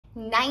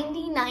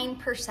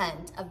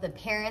99% of the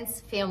parents,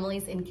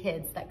 families, and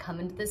kids that come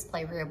into this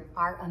playroom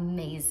are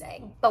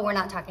amazing. But we're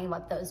not talking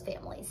about those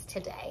families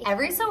today.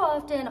 Every so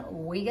often,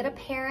 we get a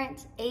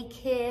parent, a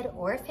kid,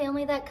 or a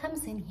family that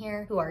comes in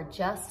here who are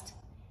just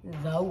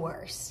the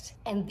worst.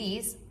 And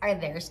these are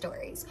their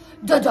stories.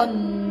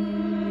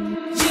 Dun-dun!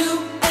 You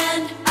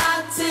and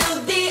I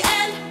till the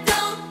end,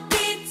 don't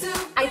be too...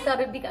 I thought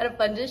it'd be kind of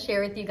fun to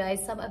share with you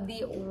guys some of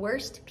the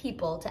worst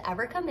people to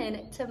ever come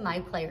in to my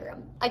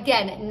playroom.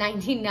 Again,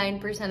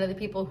 99% of the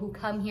people who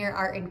come here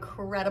are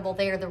incredible.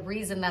 They are the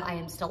reason that I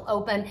am still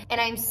open. And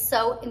I'm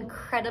so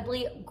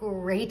incredibly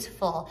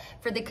grateful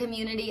for the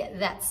community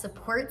that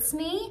supports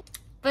me.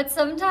 But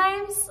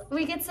sometimes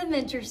we get some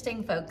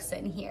interesting folks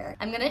in here.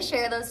 I'm gonna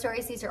share those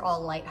stories. These are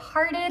all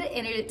lighthearted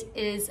and it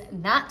is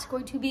not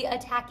going to be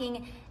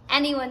attacking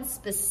anyone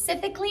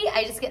specifically.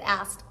 I just get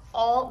asked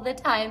all the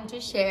time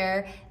to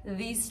share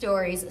these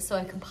stories, so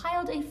I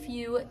compiled a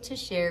few to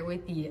share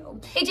with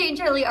you. AJ and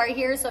Charlie are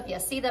here, so if you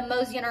see them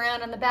moseying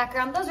around in the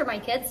background, those are my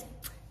kids.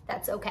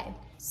 That's okay.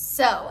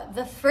 So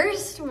the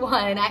first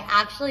one I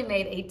actually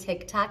made a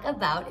TikTok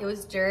about. It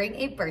was during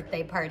a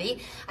birthday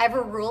party. I have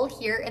a rule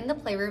here in the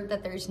playroom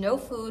that there's no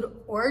food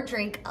or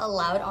drink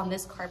allowed on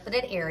this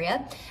carpeted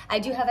area. I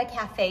do have a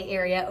cafe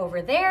area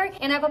over there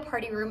and I have a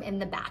party room in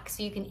the back.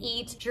 So you can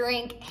eat,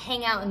 drink,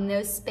 hang out in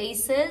those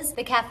spaces.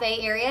 The cafe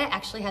area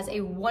actually has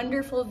a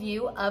wonderful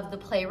view of the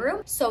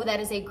playroom. So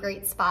that is a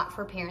great spot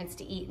for parents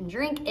to eat and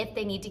drink if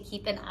they need to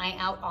keep an eye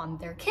out on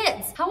their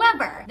kids.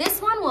 However,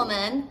 this one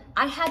woman,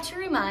 I had to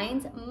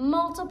remind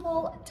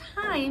multiple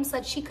times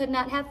that she could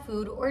not have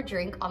food or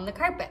drink on the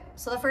carpet.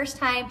 So the first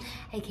time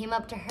I came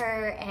up to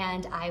her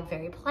and I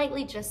very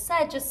politely just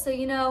said, just so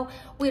you know,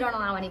 we don't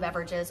allow any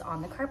beverages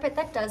on the carpet.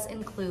 That does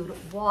include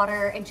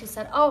water. And she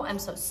said, oh, I'm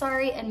so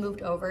sorry, and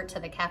moved over to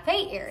the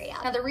cafe area.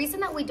 Now the reason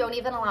that we don't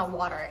even allow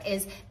water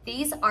is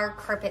these are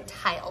carpet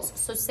tiles.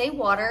 So say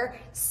water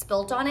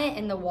spilt on it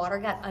and the water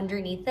got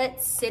underneath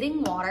it,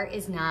 sitting water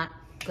is not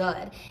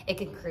good. It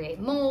can create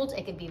mold.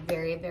 It can be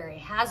very, very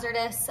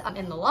hazardous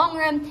in the long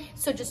run.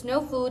 So just no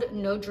food,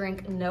 no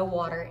drink, no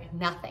water,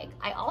 nothing.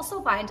 I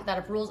also find that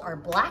if rules are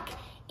black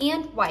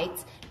and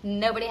white,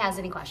 nobody has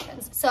any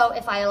questions. So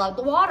if I allowed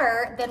the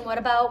water, then what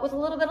about with a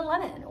little bit of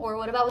lemon? Or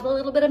what about with a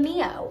little bit of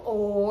Mio?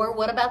 Or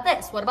what about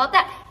this? What about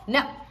that?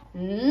 No,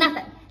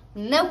 nothing.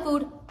 No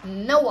food,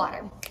 no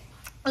water.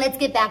 Let's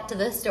get back to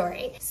the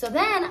story. So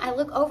then I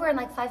look over and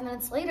like 5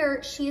 minutes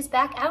later, she's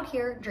back out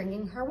here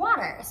drinking her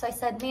water. So I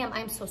said, ma'am,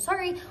 I'm so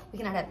sorry. We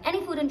cannot have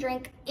any food and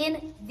drink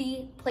in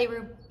the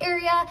playroom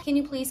area. Can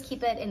you please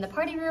keep it in the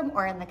party room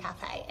or in the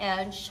cafe?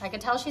 And I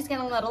could tell she's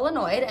getting a little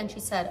annoyed and she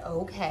said,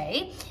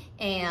 okay.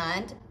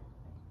 And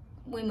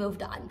we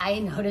moved on. I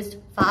noticed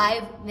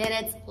 5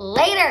 minutes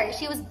later,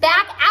 she was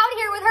back out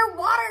here with her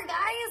water,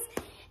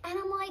 guys. And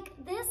I'm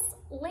like, this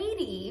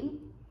lady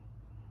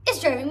is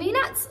driving me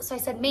nuts. So I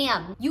said,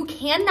 ma'am, you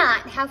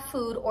cannot have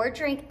food or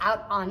drink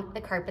out on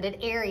the carpeted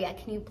area.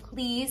 Can you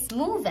please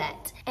move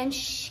it? And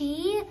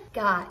she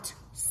got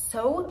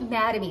so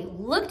mad at me,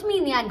 looked me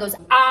in the eye and goes,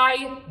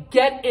 I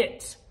get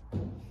it.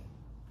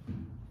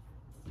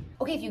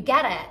 Okay, if you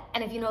get it,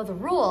 and if you know the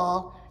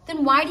rule,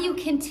 then why do you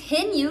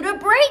continue to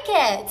break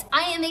it?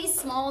 I am a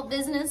small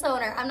business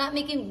owner. I'm not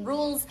making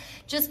rules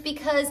just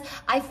because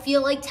I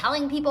feel like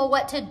telling people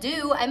what to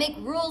do. I make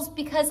rules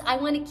because I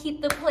want to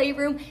keep the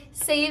playroom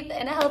safe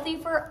and healthy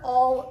for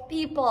all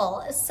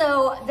people.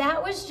 So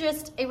that was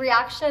just a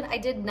reaction I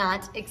did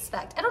not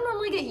expect. I don't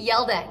normally get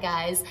yelled at,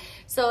 guys.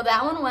 So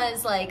that one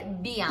was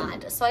like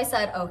beyond. So I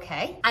said,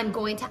 okay, I'm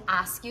going to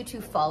ask you to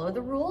follow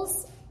the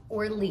rules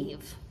or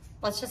leave.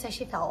 Let's just say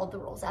she followed the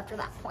rules after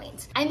that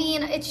point. I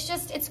mean,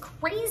 it's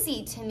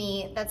crazy to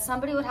me that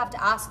somebody would have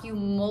to ask you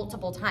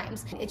multiple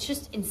times. It's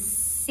just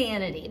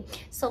insanity.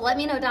 So let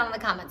me know down in the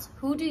comments,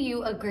 who do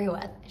you agree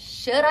with?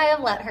 Should I have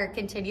let her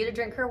continue to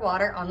drink her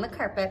water on the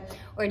carpet?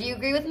 Or do you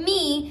agree with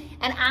me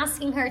and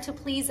asking her to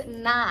please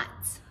not?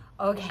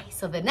 Okay,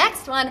 so the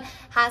next one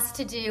has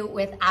to do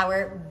with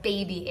our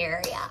baby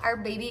area. Our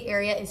baby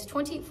area is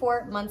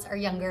 24 months or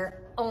younger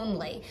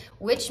only,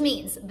 which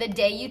means the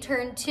day you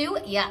turn 2,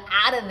 you're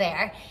out of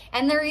there.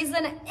 And the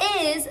reason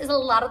is a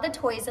lot of the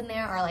toys in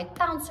there are like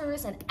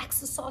bouncers and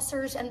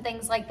exercisers and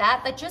things like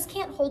that that just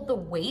can't hold the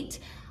weight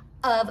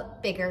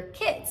of bigger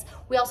kids.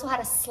 We also had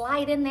a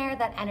slide in there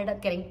that ended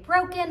up getting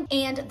broken,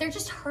 and they're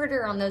just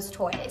harder on those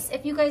toys.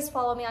 If you guys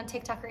follow me on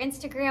TikTok or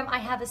Instagram, I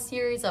have a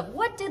series of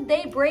what did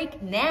they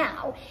break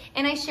now?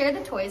 And I share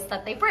the toys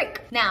that they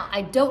break. Now,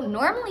 I don't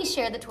normally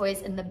share the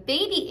toys in the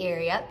baby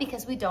area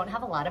because we don't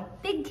have a lot of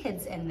big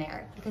kids in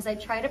there, because I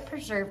try to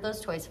preserve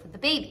those toys for the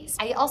babies.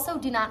 I also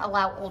do not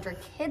allow older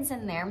kids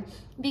in there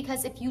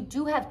because if you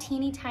do have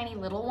teeny tiny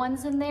little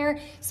ones in there,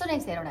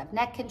 sometimes they don't have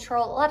neck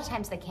control. A lot of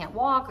times they can't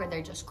walk or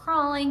they're just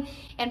crawling,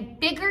 and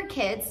bigger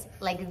kids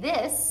like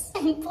this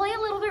play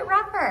a little bit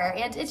rougher,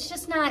 and it's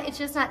just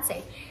not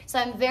safe. So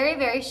I'm very,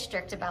 very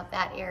strict about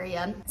that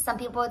area. Some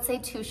people would say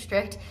too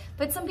strict,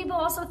 but some people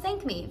also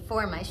thank me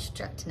for my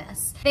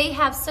strictness. They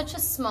have such a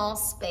small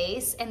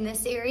space, and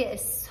this area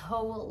is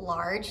so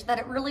large that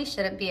it really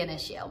shouldn't be an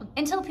issue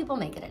until people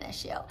make it an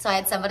issue. So I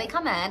had somebody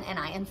come in and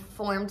I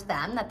informed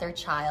them that their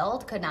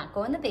child could not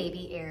go in the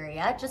baby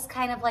area, just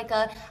kind of like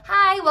a,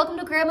 hi, welcome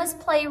to Grandma's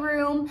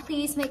playroom.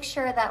 Please make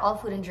sure that all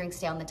food and drinks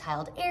stay on the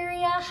tiled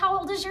area. How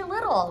old is your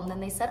little? And then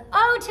they said,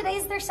 oh,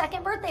 today's their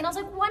 2nd birthday. And I was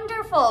like,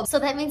 wonderful. So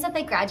that means that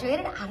they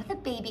graduated out of the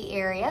baby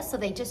area. So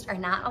they just are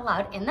not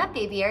allowed in that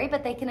baby area,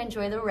 but they can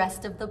enjoy the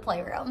rest of the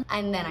playroom.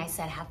 And then I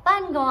said, have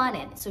fun, go on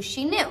in. So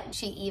she knew.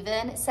 She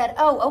even said,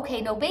 oh,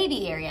 okay, no baby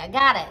area,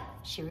 got it.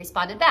 She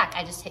responded back,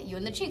 I just hit you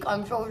in the cheek,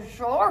 I'm so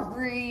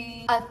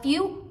sorry. A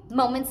few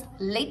moments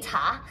later,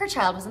 her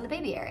child was in the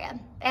baby area.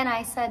 And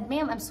I said,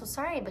 ma'am, I'm so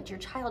sorry, but your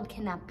child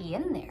cannot be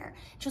in there.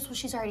 Just well,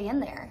 she's already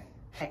in there.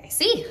 I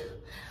see,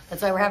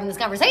 that's why we're having this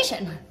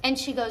conversation. And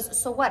she goes,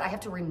 so what, I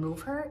have to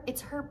remove her?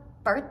 It's her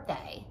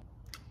birthday.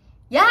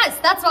 Yes,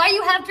 that's why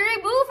you have to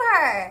remove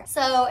her.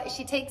 So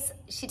she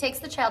takes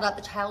the child out.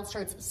 The child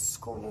starts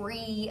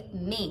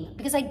screaming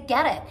because I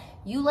get it.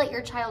 You let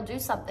your child do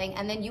something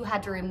and then you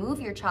had to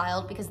remove your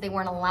child because they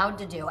weren't allowed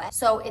to do it.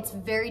 So it's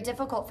very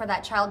difficult for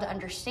that child to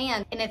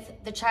understand. And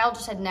if the child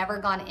just had never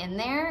gone in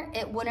there,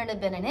 it wouldn't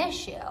have been an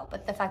issue.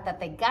 But the fact that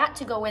they got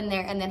to go in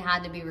there and then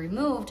had to be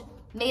removed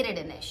made it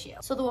an issue.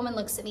 So the woman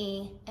looks at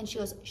me and she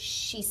goes,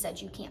 she said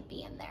you can't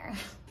be in there,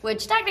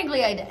 which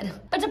technically I did.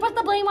 But to put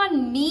the blame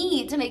on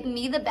me, to make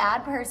me the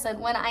bad person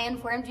when I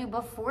informed you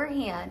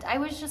beforehand, I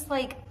was just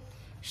like,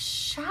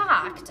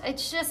 shocked.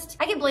 It's just,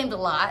 I get blamed a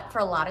lot for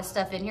a lot of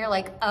stuff in here.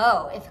 Like,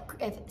 oh,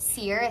 if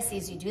Sierra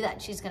sees you do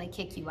that, she's gonna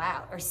kick you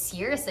out. Or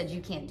Sierra said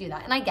you can't do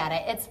that. And I get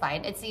it, it's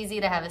fine. It's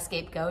easy to have a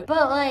scapegoat.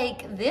 But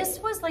like, this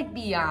was like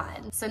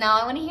beyond. So now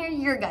I wanna hear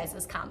your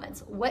guys'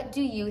 comments. What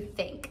do you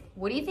think?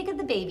 What do you think of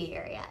the baby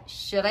area?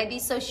 Should I be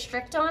so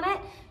strict on it?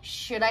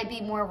 Should I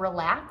be more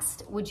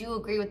relaxed? Would you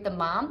agree with the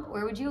mom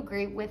or would you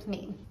agree with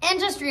me? And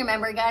just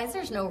remember guys,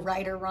 there's no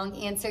right or wrong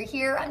answer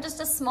here. I'm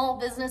just a small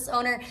business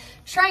owner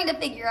trying to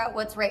figure out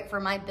what's right for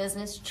my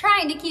business,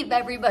 trying to keep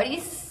everybody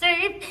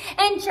safe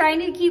and trying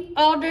to keep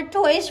all the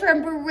toys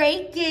from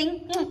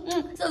breaking.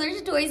 So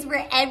there's toys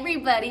for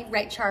everybody.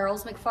 Right,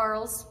 Charles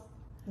McFarles?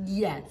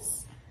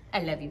 Yes, I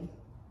love you.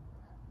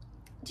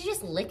 Did you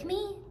just lick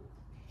me?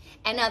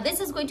 And now this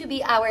is going to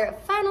be our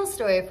final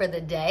story for the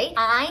day.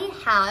 I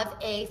have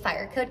a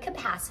fire code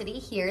capacity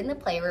here in the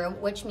playroom,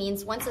 which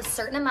means once a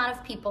certain amount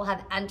of people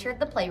have entered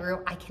the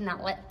playroom, I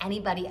cannot let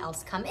anybody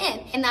else come in.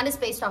 And that is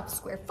based off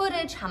square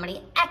footage, how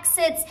many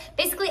exits.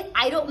 Basically,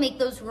 I don't make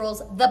those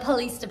rules, the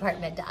police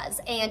department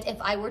does. And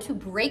if I were to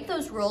break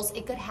those rules,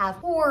 it could have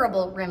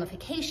horrible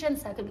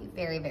ramifications. That could be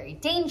very, very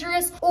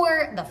dangerous.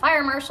 Or the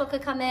fire marshal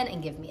could come in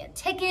and give me a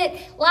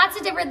ticket. Lots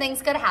of different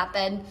things could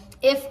happen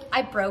if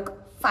I broke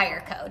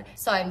fire code.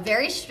 So I'm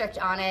very strict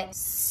on it.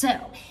 So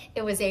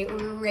it was a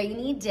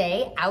rainy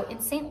day out in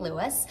St.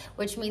 Louis,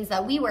 which means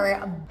that we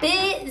were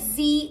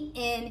busy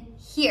in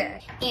here.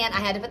 And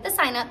I had to put the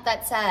sign up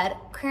that said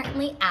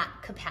currently at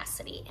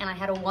capacity. And I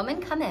had a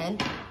woman come in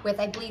with,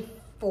 I believe,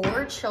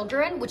 4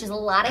 children, which is a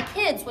lot of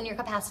kids when your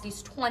capacity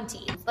is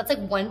 20. So that's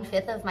like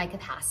 1/5 of my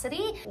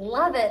capacity.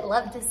 Love it,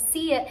 love to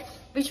see it.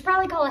 We should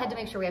probably call ahead to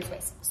make sure we have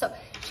space. So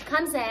she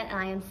comes in and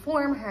I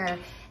inform her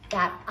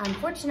that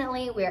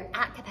unfortunately we're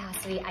at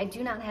capacity. I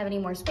do not have any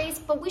more space,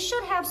 but we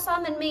should have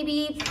some in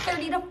maybe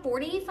 30 to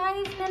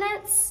 45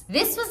 minutes.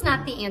 This was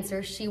not the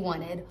answer she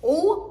wanted.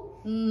 Oh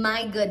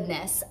my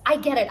goodness. I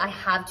get it, I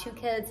have 2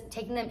 kids.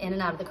 Taking them in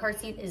and out of the car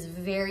seat is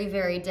very,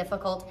 very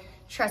difficult.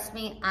 Trust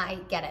me, I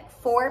get it.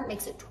 4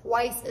 makes it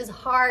twice as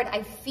hard.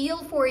 I feel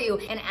for you.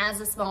 And as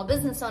a small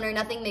business owner,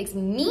 nothing makes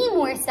me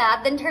more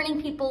sad than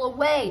turning people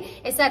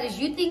away. As sad as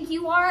you think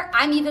you are,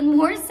 I'm even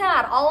more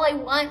sad. All I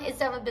want is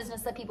to have a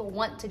business that people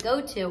want to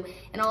go to.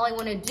 And all I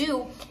want to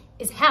do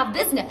is have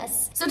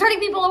business. So turning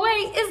people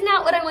away is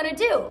not what I want to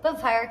do. But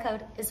fire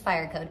code is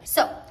fire code.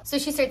 So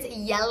she starts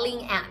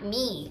yelling at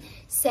me,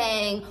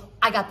 saying,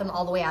 I got them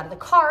all the way out of the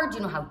car. Do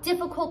you know how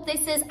difficult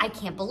this is? I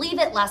can't believe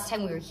it. Last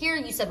time we were here,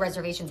 you said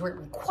reservations weren't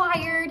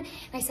required. And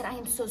I said, I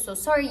am so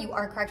sorry. You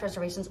are correct.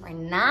 Reservations are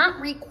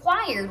not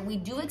required. We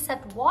do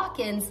accept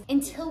walk-ins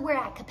until we're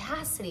at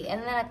capacity.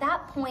 And then at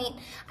that point,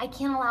 I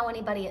can't allow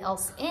anybody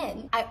else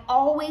in. I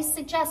always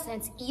suggest, and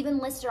it's even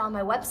listed on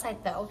my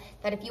website though,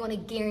 that if you want to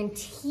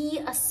guarantee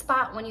a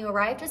spot when you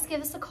arrive, just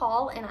give us a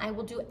call and I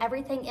will do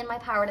everything in my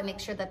power to make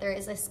sure that there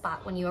is a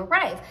spot when you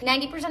arrive.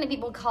 90% of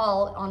people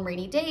call on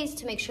rainy days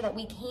to make sure that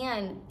we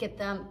can get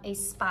them a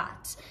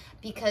spot,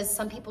 because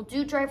some people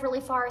do drive really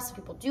far, some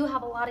people do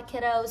have a lot of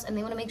kiddos and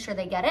they want to make sure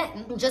they get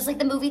in. Just like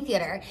the movie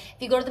theater.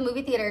 If you go to the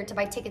movie theater to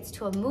buy tickets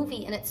to a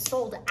movie and it's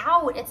sold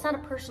out, it's not a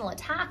personal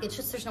attack, it's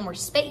just there's no more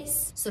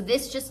space. So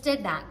this just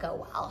did not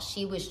go well.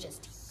 She was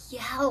just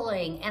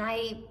yelling and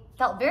I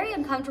felt very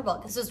uncomfortable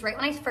because this was right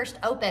when I first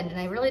opened and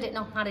I really didn't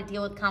know how to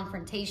deal with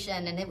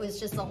confrontation and it was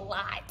just a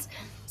lot.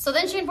 So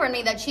then she informed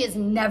me that she is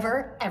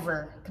never,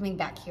 ever coming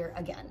back here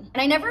again.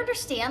 And I never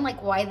understand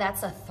like why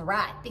that's a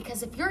threat,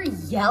 because if you're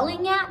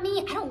yelling at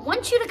me, I don't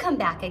want you to come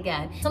back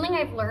again. Something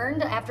I've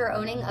learned after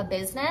owning a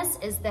business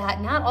is that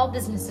not all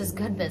business is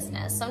good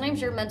business. Sometimes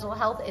your mental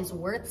health is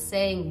worth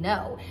saying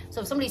no.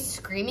 So if somebody's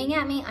screaming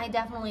at me, I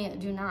definitely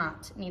do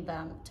not need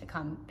them to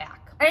come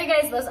back. All right,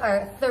 guys, those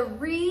are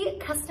 3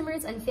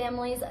 customers and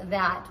families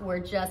that were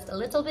just a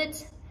little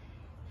bit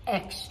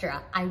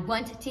extra. I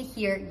want to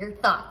hear your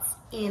thoughts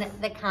in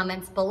the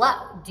comments below.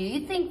 Do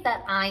you think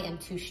that I am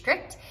too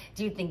strict?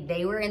 Do you think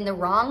they were in the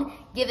wrong?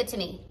 Give it to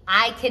me.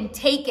 I can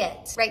take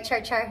it. Right,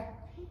 Char?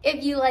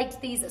 If you liked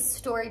these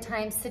story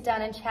times, sit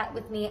down and chat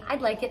with me.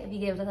 I'd like it if you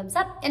gave it a thumbs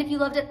up. And if you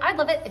loved it, I'd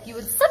love it if you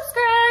would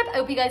subscribe. I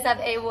hope you guys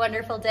have a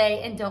wonderful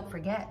day. And don't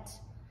forget,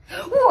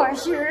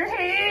 wash your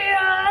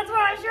hands,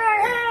 wash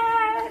your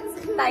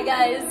hands. Bye,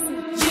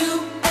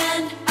 guys.